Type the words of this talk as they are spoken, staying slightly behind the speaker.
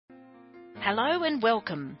Hello and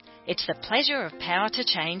welcome. It's the pleasure of Power to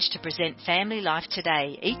Change to present Family Life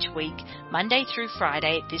Today each week, Monday through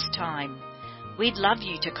Friday at this time. We'd love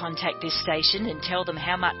you to contact this station and tell them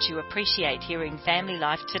how much you appreciate hearing Family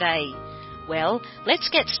Life Today. Well, let's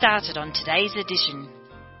get started on today's edition.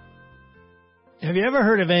 Have you ever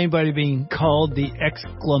heard of anybody being called the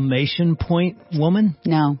exclamation point woman?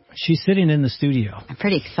 No. She's sitting in the studio. I'm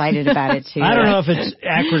pretty excited about it, too. I don't know if it's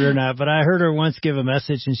accurate or not, but I heard her once give a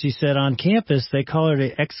message, and she said on campus they call her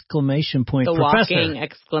the exclamation point professor. The walking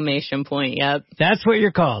exclamation point, yep. That's what you're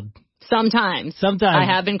called. Sometimes. I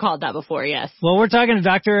have been called that before, yes. Well, we're talking to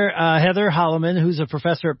Dr. Heather Holleman, who's a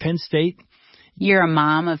professor at Penn State. You're a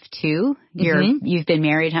mom of two. You've been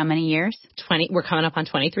married how many years? 20. We're coming up on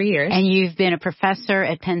 23 years. And you've been a professor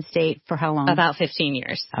at Penn State for how long? About 15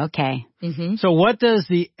 years. Okay. Mm-hmm. So what does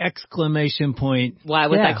the exclamation point... Why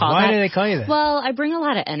was I called that? Why do they call you that? Well, I bring a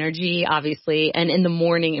lot of energy, obviously, and in the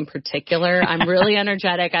morning in particular, I'm really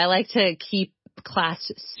energetic. I like to keep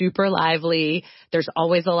class super lively. There's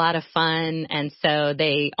always a lot of fun, and so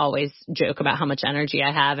they always joke about how much energy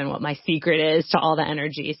I have and what my secret is to all the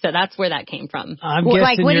energy. So that's where that came from.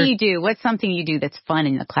 What do you do? What's something you do that's fun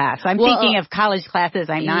in the class? I'm thinking of college classes.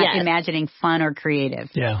 I'm not imagining fun or creative.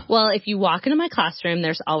 Yeah. Well, if you walk into my classroom,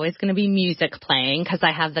 there's always going to be music playing because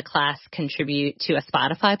I have the class contribute to a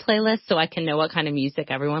Spotify playlist so I can know what kind of music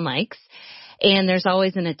everyone likes. And there's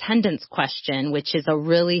always an attendance question, which is a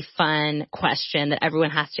really fun question that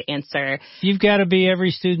everyone has to answer. You've got to be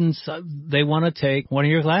every student's, they want to take one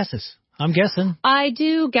of your classes, I'm guessing. I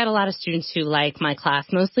do get a lot of students who like my class,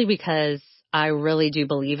 mostly because I really do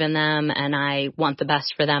believe in them and I want the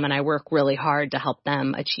best for them and I work really hard to help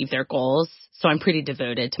them achieve their goals. So I'm pretty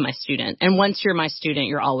devoted to my student. And once you're my student,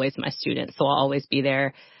 you're always my student. So I'll always be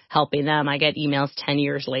there helping them. I get emails 10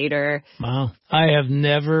 years later. Wow. I have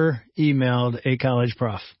never emailed a college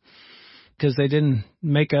prof because they didn't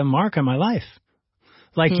make a mark on my life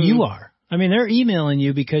like you are. I mean, they're emailing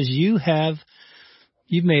you because you've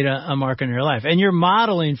made a mark on your life. And you're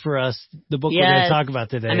modeling for us the book we're going to talk about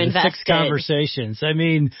today, the 6 Conversations. I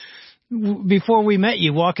mean, before we met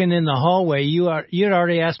you, walking in the hallway, you had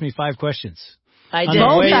already asked me 5 questions. I did.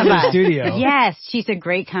 On the way to the studio. Yes, she's a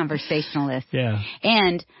great conversationalist. Yeah.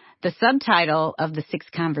 And the subtitle of the 6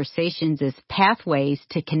 Conversations is Pathways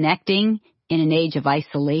to Connecting in an Age of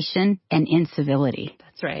Isolation and Incivility.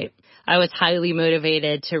 That's right. I was highly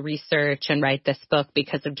motivated to research and write this book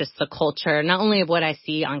because of just the culture, not only of what I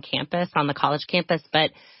see on campus, on the college campus,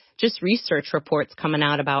 but just research reports coming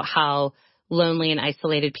out about how lonely and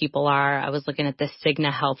isolated people are. I was looking at this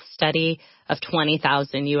Cigna Health study of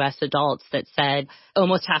 20,000 U.S. adults that said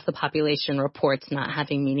almost half the population reports not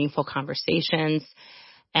having meaningful conversations.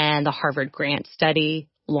 And the Harvard Grant study,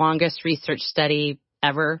 longest research study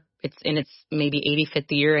ever. It's in its maybe 85th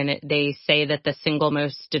year, and they say that the single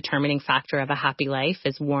most determining factor of a happy life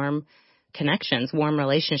is warm connections, warm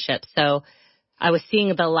relationships. So I was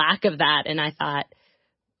seeing the lack of that, and I thought,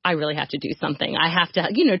 I really have to do something. I have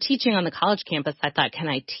to, teaching on the college campus, I thought, can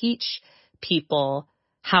I teach people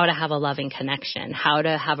how to have a loving connection, how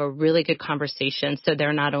to have a really good conversation so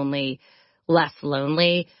they're not only less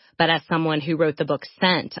lonely, but as someone who wrote the book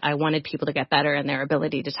Sent, I wanted people to get better in their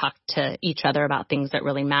ability to talk to each other about things that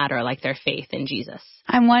really matter, like their faith in Jesus.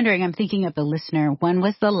 I'm thinking of the listener, when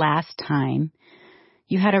was the last time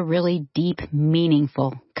you had a really deep,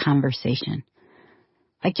 meaningful conversation?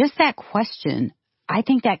 Like just that question, I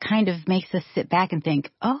think that kind of makes us sit back and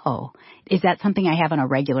think, oh, is that something I have on a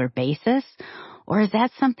regular basis? Or is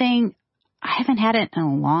that something I haven't had it in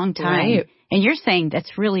a long time? Right. And you're saying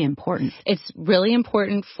that's really important. It's really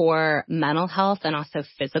important for mental health and also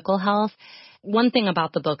physical health. One thing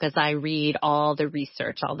about the book is I read all the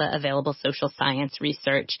research, all the available social science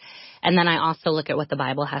research, and then I also look at what the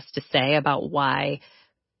Bible has to say about why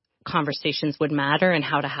conversations would matter and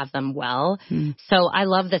how to have them well. So I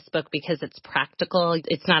love this book because it's practical.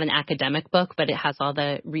 It's not an academic book, but it has all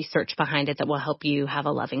the research behind it that will help you have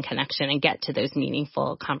a loving connection and get to those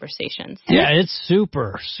meaningful conversations. Yeah, it's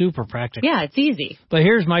super, super practical. Yeah, it's easy. But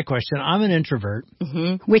here's my question. I'm an introvert.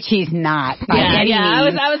 Which he's not. I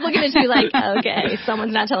was looking at you like, okay,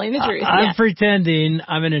 someone's not telling the truth. I'm pretending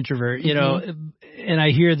I'm an introvert, and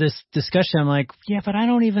I hear this discussion. I'm like, yeah, but I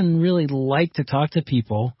don't even really like to talk to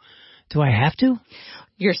people. Do I have to?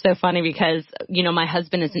 You're so funny because, my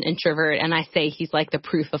husband is an introvert and I say he's like the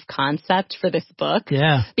proof of concept for this book.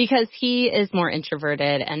 Yeah. Because he is more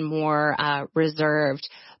introverted and more reserved.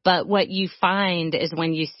 But what you find is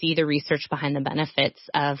when you see the research behind the benefits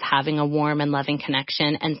of having a warm and loving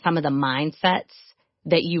connection and some of the mindsets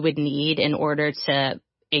that you would need in order to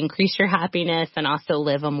increase your happiness and also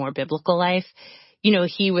live a more biblical life,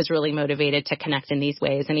 he was really motivated to connect in these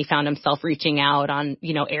ways, and he found himself reaching out on,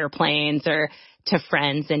 airplanes or to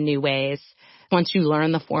friends in new ways. Once you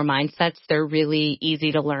learn the 4 mindsets, they're really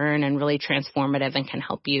easy to learn and really transformative and can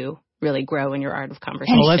help you really grow in your art of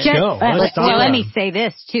conversation. Well, let's go. Let me say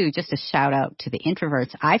this, too, just a shout out to the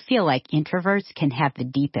introverts. I feel like introverts can have the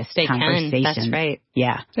deepest conversation. That's right.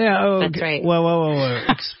 Yeah. That's right. Whoa.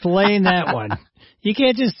 Explain that one. You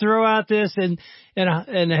can't just throw out this and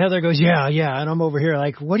Heather goes, yeah, and I'm over here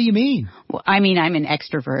like, what do you mean? Well, I mean, I'm an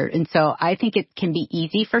extrovert, and so I think it can be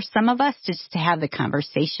easy for some of us just to have the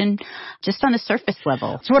conversation just on the surface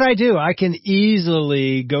level. That's what I do. I can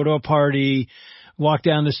easily go to a party, walk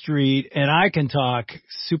down the street, and I can talk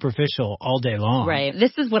superficial all day long. Right.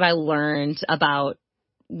 This is what I learned about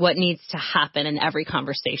what needs to happen in every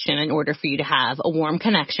conversation in order for you to have a warm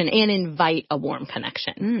connection and invite a warm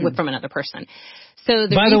connection from another person. So,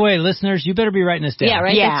 by the way, listeners, you better be writing this down. Yeah,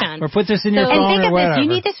 write this down. Or put this in your phone and think or whatever. This. You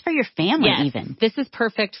need this for your family even. This is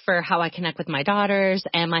perfect for how I connect with my daughters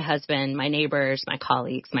and my husband, my neighbors, my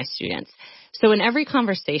colleagues, my students. So in every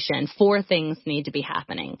conversation, 4 things need to be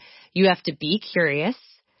happening. You have to be curious,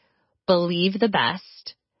 believe the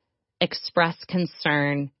best, express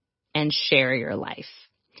concern, and share your life.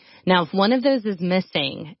 Now, if one of those is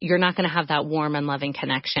missing, you're not going to have that warm and loving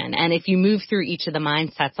connection. And if you move through each of the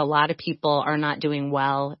mindsets, a lot of people are not doing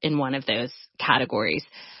well in one of those categories.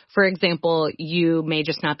 For example, you may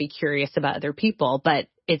just not be curious about other people, but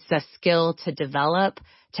it's a skill to develop,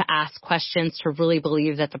 to ask questions, to really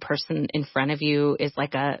believe that the person in front of you is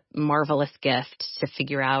like a marvelous gift to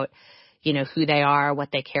figure out, who they are, what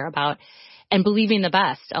they care about, and believing the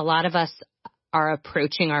best. A lot of us are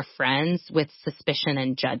approaching our friends with suspicion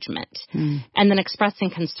and judgment. And then expressing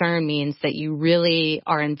concern means that you really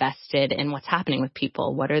are invested in what's happening with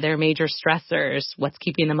people. What are their major stressors? What's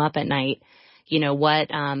keeping them up at night? What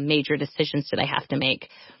major decisions do they have to make?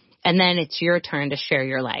 And then it's your turn to share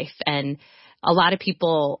your life. And a lot of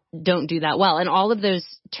people don't do that well. And all of those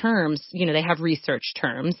terms, they have research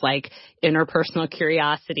terms like interpersonal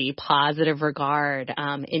curiosity, positive regard,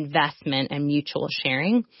 investment, and mutual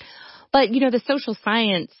sharing. But, the social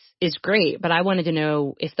science is great, but I wanted to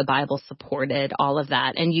know if the Bible supported all of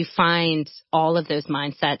that. And you find all of those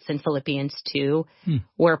mindsets in Philippians 2,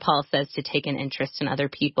 where Paul says to take an interest in other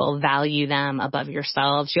people, value them above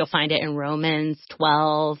yourselves. You'll find it in Romans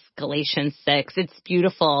 12, Galatians 6. It's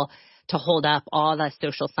beautiful to hold up all the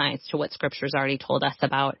social science to what Scripture's already told us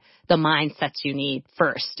about the mindsets you need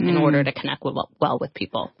first in order to connect well with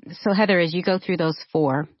people. So, Heather, as you go through those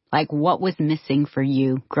 4, what was missing for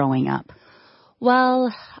you growing up?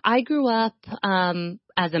 Well, I grew up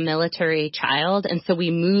as a military child, and so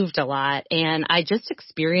we moved a lot, and I just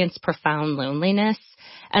experienced profound loneliness.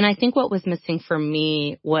 And I think what was missing for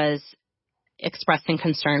me was expressing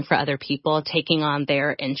concern for other people, taking on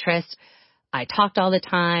their interest. I talked all the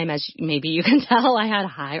time. As maybe you can tell, I had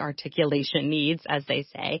high articulation needs, as they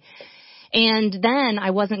say. And then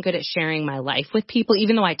I wasn't good at sharing my life with people.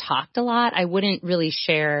 Even though I talked a lot, I wouldn't really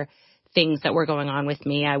share things that were going on with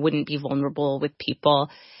me. I wouldn't be vulnerable with people.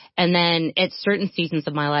 And then at certain seasons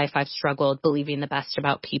of my life, I've struggled believing the best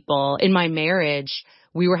about people. In my marriage,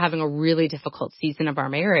 we were having a really difficult season of our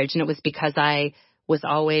marriage, and it was because I was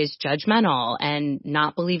always judgmental and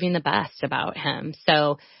not believing the best about him.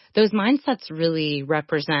 So those mindsets really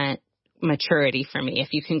represent maturity for me. If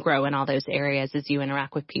you can grow in all those areas as you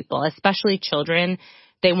interact with people, especially children,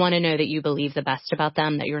 they want to know that you believe the best about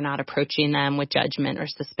them, that you're not approaching them with judgment or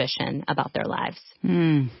suspicion about their lives. I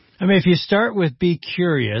mean, if you start with be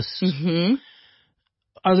curious,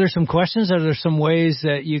 are there some questions? Are there some ways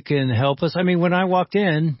that you can help us? I mean, when I walked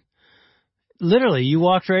in, literally, you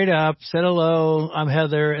walked right up, said hello, I'm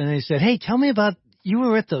Heather, and they said, hey, tell me about, you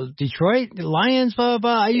were at the Detroit Lions, blah,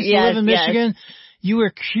 blah, blah. I used to live in Michigan. Yes. You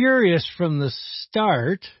were curious from the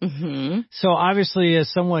start. So obviously,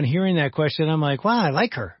 as someone hearing that question, I'm like, wow, I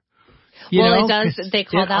like her. It does. They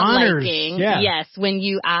call that honors, liking. Yeah. Yes. When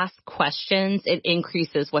you ask questions, it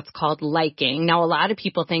increases what's called liking. Now, a lot of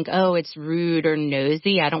people think, oh, it's rude or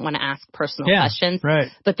nosy. I don't want to ask personal questions.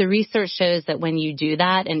 Right. But the research shows that when you do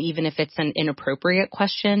that, and even if it's an inappropriate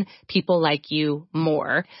question, people like you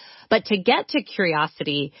more. But to get to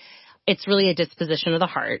curiosity, it's really a disposition of the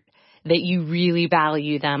heart, that you really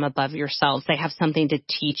value them above yourselves. They have something to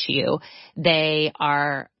teach you. They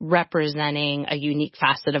are representing a unique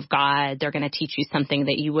facet of God. They're going to teach you something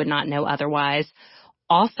that you would not know otherwise.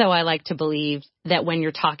 Also, I like to believe that when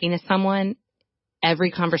you're talking to someone, every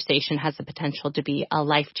conversation has the potential to be a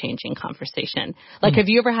life-changing conversation. Like, have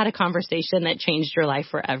you ever had a conversation that changed your life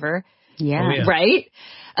forever? Yeah. Oh, yeah. Right?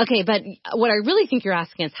 Okay, but what I really think you're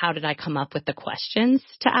asking is how did I come up with the questions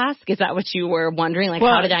to ask? Is that what you were wondering? Like,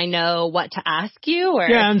 Well, how did I know what to ask you? Or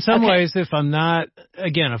yeah, in some ways, if I'm not,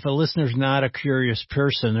 again, if a listener's not a curious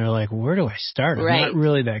person, they're like, where do I start? I'm Right. not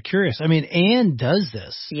really that curious. I mean, Anne does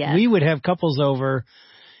this. Yes. We would have couples over,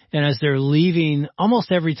 and as they're leaving,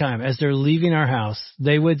 almost every time, as they're leaving our house,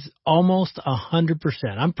 they would almost 100%,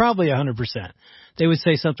 I'm probably 100%, they would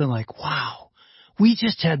say something like, wow, we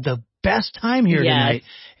just had the best time here Yes. tonight.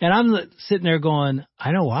 And I'm sitting there going,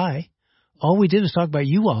 I know why. All we did was talk about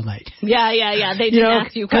you all night. Yeah. They didn't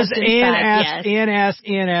ask you questions. Because Anne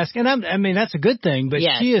asked, and I mean, that's a good thing, but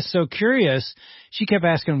Yes. she is so curious. She kept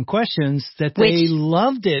asking them questions that they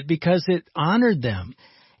loved it because it honored them.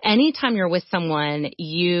 Anytime you're with someone,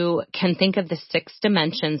 you can think of the 6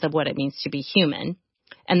 dimensions of what it means to be human.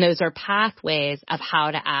 And those are pathways of how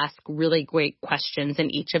to ask really great questions in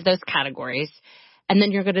each of those categories. And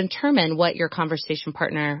then you're going to determine what your conversation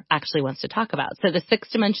partner actually wants to talk about. So the 6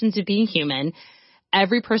 dimensions of being human,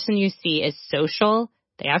 every person you see is social.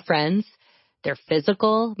 They have friends. They're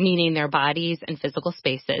physical, meaning their bodies and physical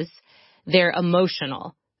spaces. They're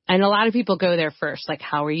emotional. And a lot of people go there first, like,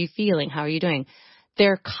 how are you feeling? How are you doing?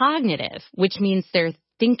 They're cognitive, which means they're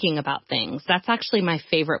thinking about things. That's actually my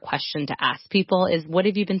favorite question to ask people is, what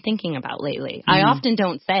have you been thinking about lately? I often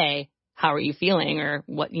don't say, how are you feeling? Or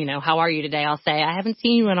how are you today? I'll say, I haven't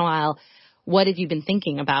seen you in a while. What have you been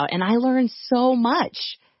thinking about? And I learned so much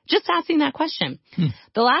just asking that question.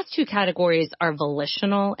 The last 2 categories are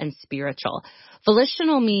volitional and spiritual.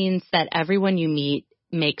 Volitional means that everyone you meet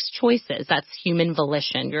makes choices. That's human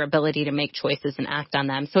volition, your ability to make choices and act on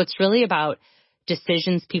them. So it's really about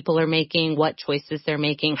decisions people are making, what choices they're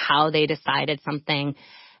making, how they decided something.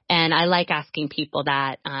 And I like asking people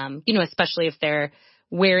that, especially if they're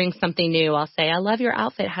wearing something new, I'll say, I love your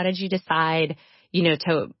outfit. How did you decide,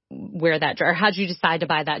 to wear that dress? Or how did you decide to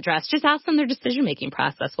buy that dress? Just ask them their decision-making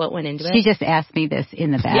process. What went into it? She just asked me this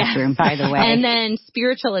in the bathroom, by the way. And then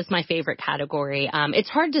spiritual is my favorite category. It's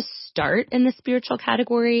hard to start in the spiritual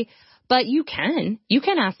category, but you can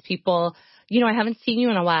ask people, I haven't seen you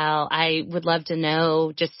in a while. I would love to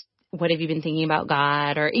know just what have you been thinking about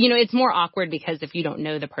God? Or, it's more awkward because if you don't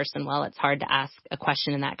know the person well, it's hard to ask a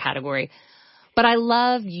question in that category. But I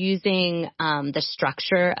love using the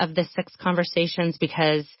structure of the 6 conversations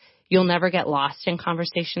because you'll never get lost in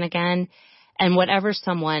conversation again. And whatever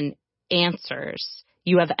someone answers,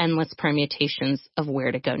 you have endless permutations of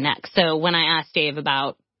where to go next. So when I asked Dave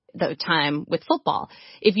about the time with football,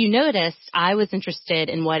 if you noticed, I was interested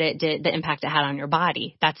in what it did, the impact it had on your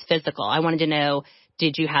body. That's physical. I wanted to know,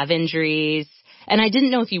 did you have injuries? And I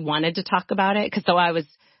didn't know if you wanted to talk about it because so I was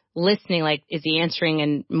listening, like, is he answering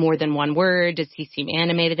in more than one word? Does he seem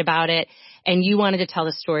animated about it? And you wanted to tell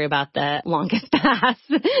the story about the longest pass,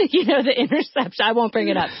 the interception. I won't bring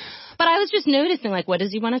it up. But I was just noticing, like, what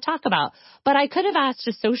does he want to talk about? But I could have asked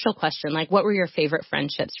a social question, like, what were your favorite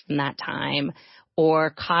friendships from that time? Or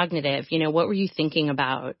cognitive, what were you thinking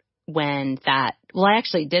about when that, well, I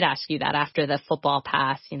actually did ask you that after the football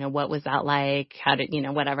pass, what was that like? How did,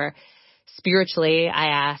 whatever. Spiritually, I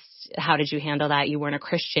asked, how did you handle that? You weren't a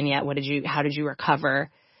Christian yet. How did you recover?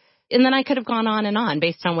 And then I could have gone on and on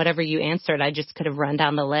based on whatever you answered. I just could have run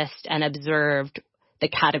down the list and observed the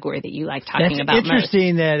category that you like talking about most. That's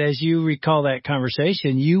interesting that as you recall that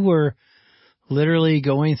conversation, you were literally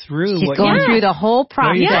going through through the whole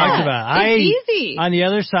process. What you talked about. It's easy. On the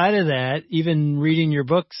other side of that, even reading your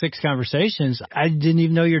book, 6 Conversations, I didn't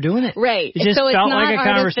even know you're doing it. Right. It just so felt it's not like a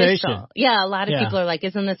conversation. Artificial. Yeah, a lot of people are like,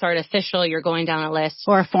 isn't this artificial? You're going down a list.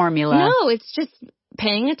 Or a formula. No, it's just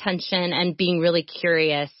paying attention and being really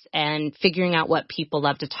curious and figuring out what people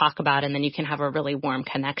love to talk about, and then you can have a really warm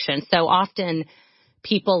connection. So often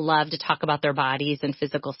people love to talk about their bodies and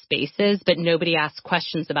physical spaces, but nobody asks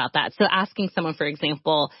questions about that. So asking someone, for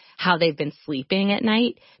example, how they've been sleeping at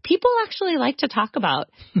night, people actually like to talk about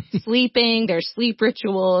sleeping, their sleep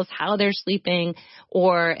rituals, how they're sleeping,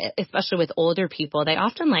 or especially with older people, they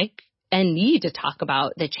often like and need to talk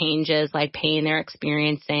about the changes like pain they're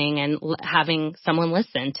experiencing and having someone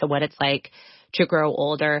listen to what it's like to grow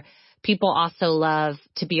older. People also love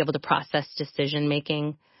to be able to process decision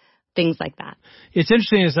making. Things like that. It's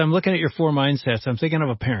interesting as I'm looking at your 4 mindsets, I'm thinking of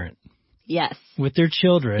a parent. Yes. With their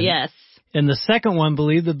children. Yes. And the second one,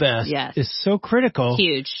 believe the best, yes. is so critical.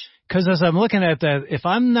 Huge. Because as I'm looking at that, if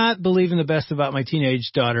I'm not believing the best about my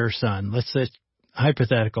teenage daughter or son, let's say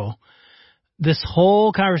hypothetical, this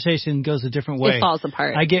whole conversation goes a different way. It falls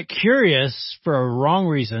apart. I get curious for a wrong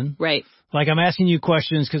reason. Right. Like I'm asking you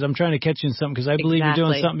questions because I'm trying to catch you in something because I believe you're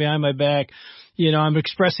doing something behind my back. I'm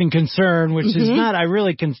expressing concern, which is not, I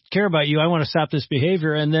really care about you. I want to stop this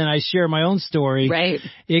behavior. And then I share my own story. Right.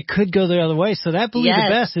 It could go the other way. So that believe the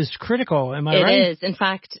best is critical. Am I right? It is. In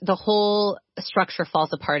fact, the whole structure falls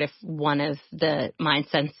apart if one of the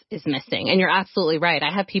mindsets is missing. And you're absolutely right.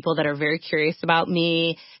 I have people that are very curious about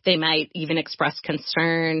me. They might even express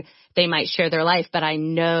concern. They might share their life, but I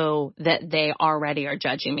know that they already are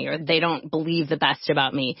judging me or they don't believe the best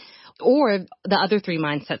about me. Or the other three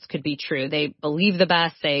mindsets could be true. They believe the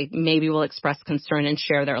best. They maybe will express concern and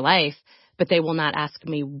share their life, but they will not ask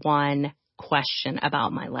me one question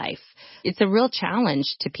about my life. It's a real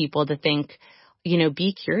challenge to people to think,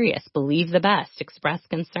 be curious, believe the best, express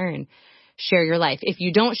concern, share your life. If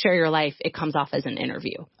you don't share your life, it comes off as an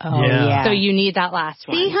interview. Oh, yeah. So you need that last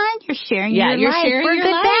one. See, hon, you're sharing your you're life. sharing We're your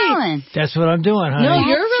good life. balance. That's what I'm doing, honey. No,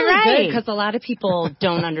 you're really right. good because a lot of people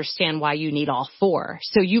don't understand why you need all four.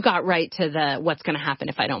 So you got right to the what's going to happen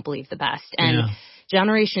if I don't believe the best. And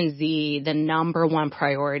Generation Z, the number one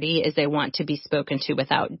priority is they want to be spoken to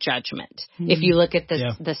without judgment. If you look at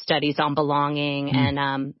the studies on belonging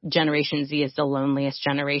and Generation Z is the loneliest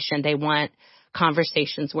generation, they want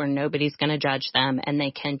conversations where nobody's going to judge them and they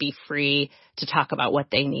can be free to talk about what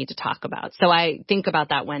they need to talk about. So I think about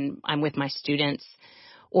that when I'm with my students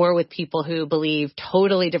or with people who believe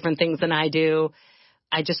totally different things than I do.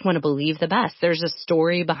 I just want to believe the best. There's a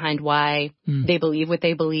story behind why they believe what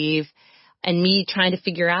they believe and me trying to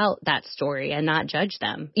figure out that story and not judge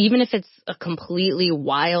them. Even if it's a completely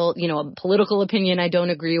wild, a political opinion I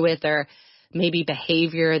don't agree with or maybe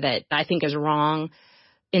behavior that I think is wrong.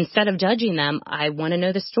 Instead of judging them, I want to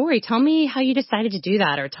know the story. Tell me how you decided to do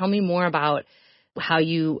that or tell me more about how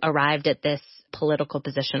you arrived at this political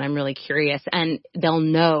position. I'm really curious. And they'll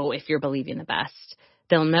know if you're believing the best.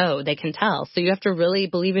 They'll know. They can tell. So you have to really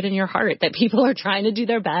believe it in your heart that people are trying to do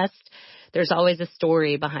their best. There's always a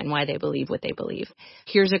story behind why they believe what they believe.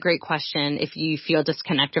 Here's a great question. If you feel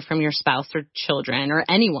disconnected from your spouse or children or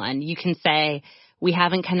anyone, you can say, we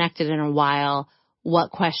haven't connected in a while.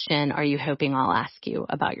 What question are you hoping I'll ask you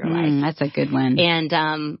about your life? That's a good one.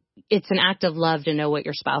 And it's an act of love to know what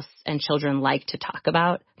your spouse and children like to talk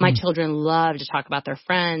about. My children love to talk about their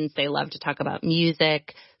friends. They love to talk about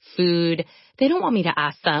music, food. They don't want me to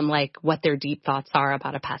ask them like what their deep thoughts are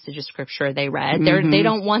about a passage of scripture they read. They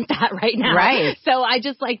don't want that right now. Right. So I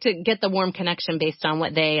just like to get the warm connection based on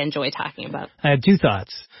what they enjoy talking about. I have two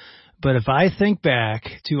thoughts. But if I think back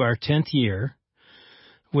to our 10th year,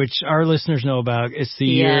 which our listeners know about, it's the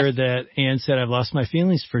year that Ann said, I've lost my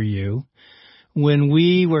feelings for you. When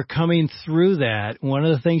we were coming through that, one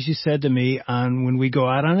of the things you said to me when we go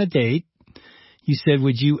out on a date, you said,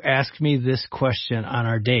 would you ask me this question on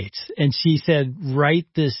our dates? And she said, write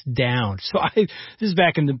this down. So this is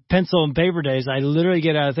back in the pencil and paper days. I literally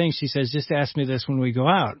get out of things. She says, just ask me this when we go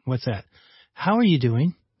out. What's that? How are you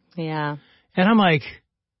doing? Yeah. And I'm like,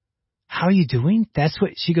 how are you doing? That's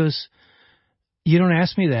what she goes. You don't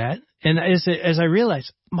ask me that. And as I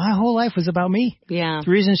realized, my whole life was about me. Yeah. The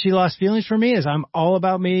reason she lost feelings for me is I'm all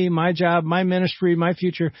about me, my job, my ministry, my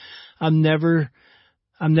future. I'm never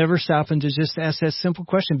stopping to just ask that simple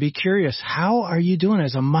question. Be curious. How are you doing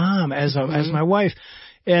as a mom, as my wife?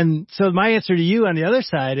 And so my answer to you on the other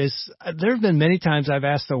side is there have been many times I've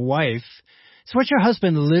asked a wife, so what's your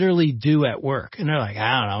husband literally do at work? And they're like,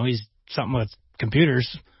 I don't know. He's something with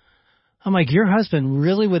computers. I'm like, your husband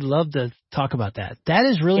really would love to talk about that. That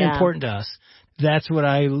is really important to us. That's what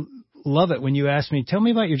I love it when you ask me, tell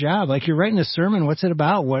me about your job. Like you're writing a sermon. What's it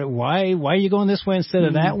about? Why are you going this way instead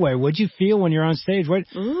of that way? What'd you feel when you're on stage?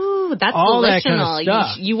 Ooh, that's all volitional. That kind of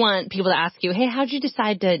stuff. You want people to ask you, hey, how'd you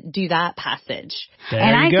decide to do that passage?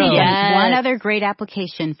 I think one other great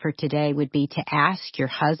application for today would be to ask your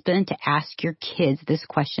husband, to ask your kids this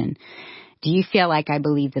question. Do you feel like I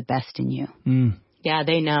believe the best in you? Yeah,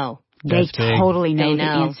 they know. They totally know the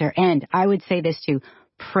answer. And I would say this too.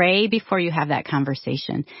 Pray before you have that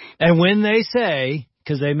conversation. And when they say,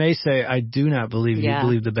 because they may say, I do not believe you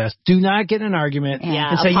believe the best, do not get in an argument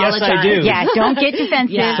and say, apologize. yes, I do. Yeah, don't get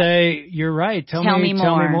defensive. Say, you're right. Tell me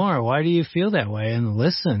more. Why do you feel that way? And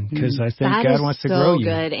listen, because I think God wants to grow you.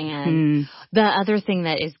 That is so good, Anne. The other thing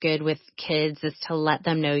that is good with kids is to let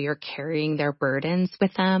them know you're carrying their burdens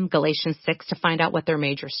with them. Galatians 6, to find out what their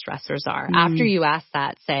major stressors are. After you ask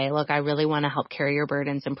that, say, look, I really want to help carry your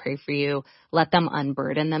burdens and pray for you. Let them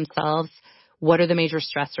unburden themselves. What are the major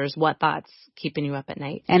stressors? What thoughts keeping you up at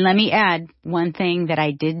night? And let me add one thing that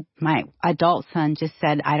I did. My adult son just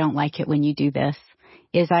said, I don't like it when you do this,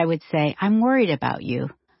 is I would say, I'm worried about you.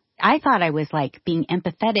 I thought I was like being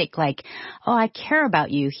empathetic, like, oh, I care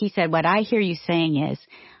about you. He said, what I hear you saying is,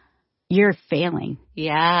 you're failing.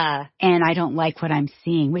 Yeah. And I don't like what I'm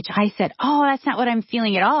seeing, which I said, oh, that's not what I'm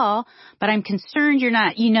feeling at all, but I'm concerned you're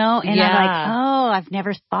not, And I'm like, oh, I've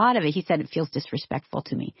never thought of it. He said it feels disrespectful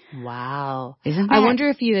to me. Wow. Isn't that? I wonder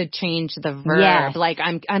if you had changed the verb. Yes. Like,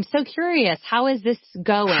 I'm so curious. How is this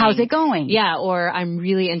going? How's it going? Yeah. Or I'm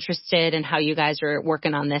really interested in how you guys are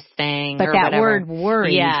working on this thing. But or that whatever. word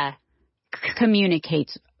worried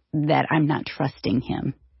communicates that I'm not trusting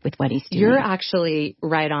him with what he's doing. You're actually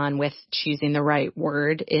right on with choosing the right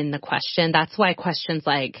word in the question. That's why questions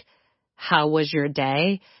like, how was your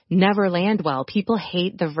day, never land well. People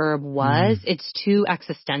hate the verb was. It's too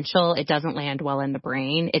existential. It doesn't land well in the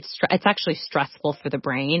brain. It's actually stressful for the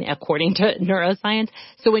brain, according to neuroscience.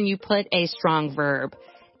 So when you put a strong verb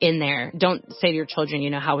in there, don't say to your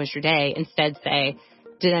children, how was your day? Instead say,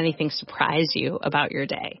 did anything surprise you about your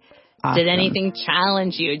day? Awesome. Did anything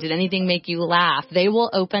challenge you? Did anything make you laugh? They will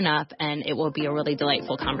open up and it will be a really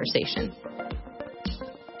delightful conversation.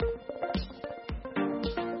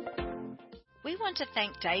 We want to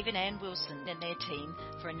thank Dave and Ann Wilson and their team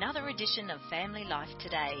for another edition of Family Life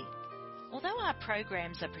Today. Although our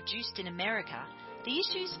programs are produced in America, the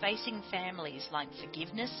issues facing families like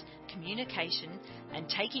forgiveness, communication, and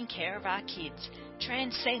taking care of our kids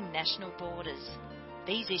transcend national borders.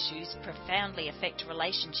 These issues profoundly affect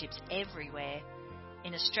relationships everywhere.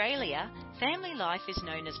 In Australia, Family Life is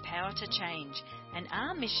known as Power to Change, and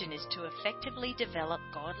our mission is to effectively develop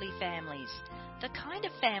godly families, the kind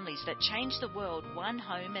of families that change the world one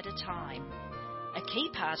home at a time. A key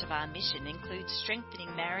part of our mission includes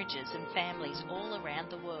strengthening marriages and families all around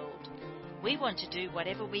the world. We want to do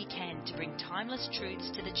whatever we can to bring timeless truths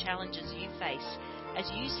to the challenges you face as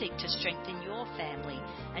you seek to strengthen your family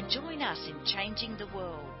and join us in changing the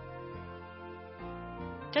world.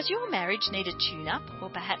 Does your marriage need a tune-up or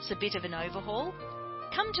perhaps a bit of an overhaul?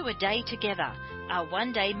 Come to A Day Together, our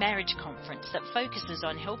one-day marriage conference that focuses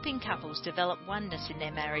on helping couples develop oneness in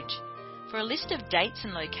their marriage. For a list of dates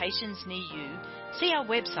and locations near you, see our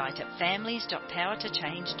website at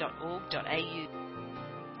families.powertochange.org.au.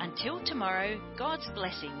 Until tomorrow, God's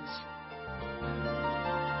blessings.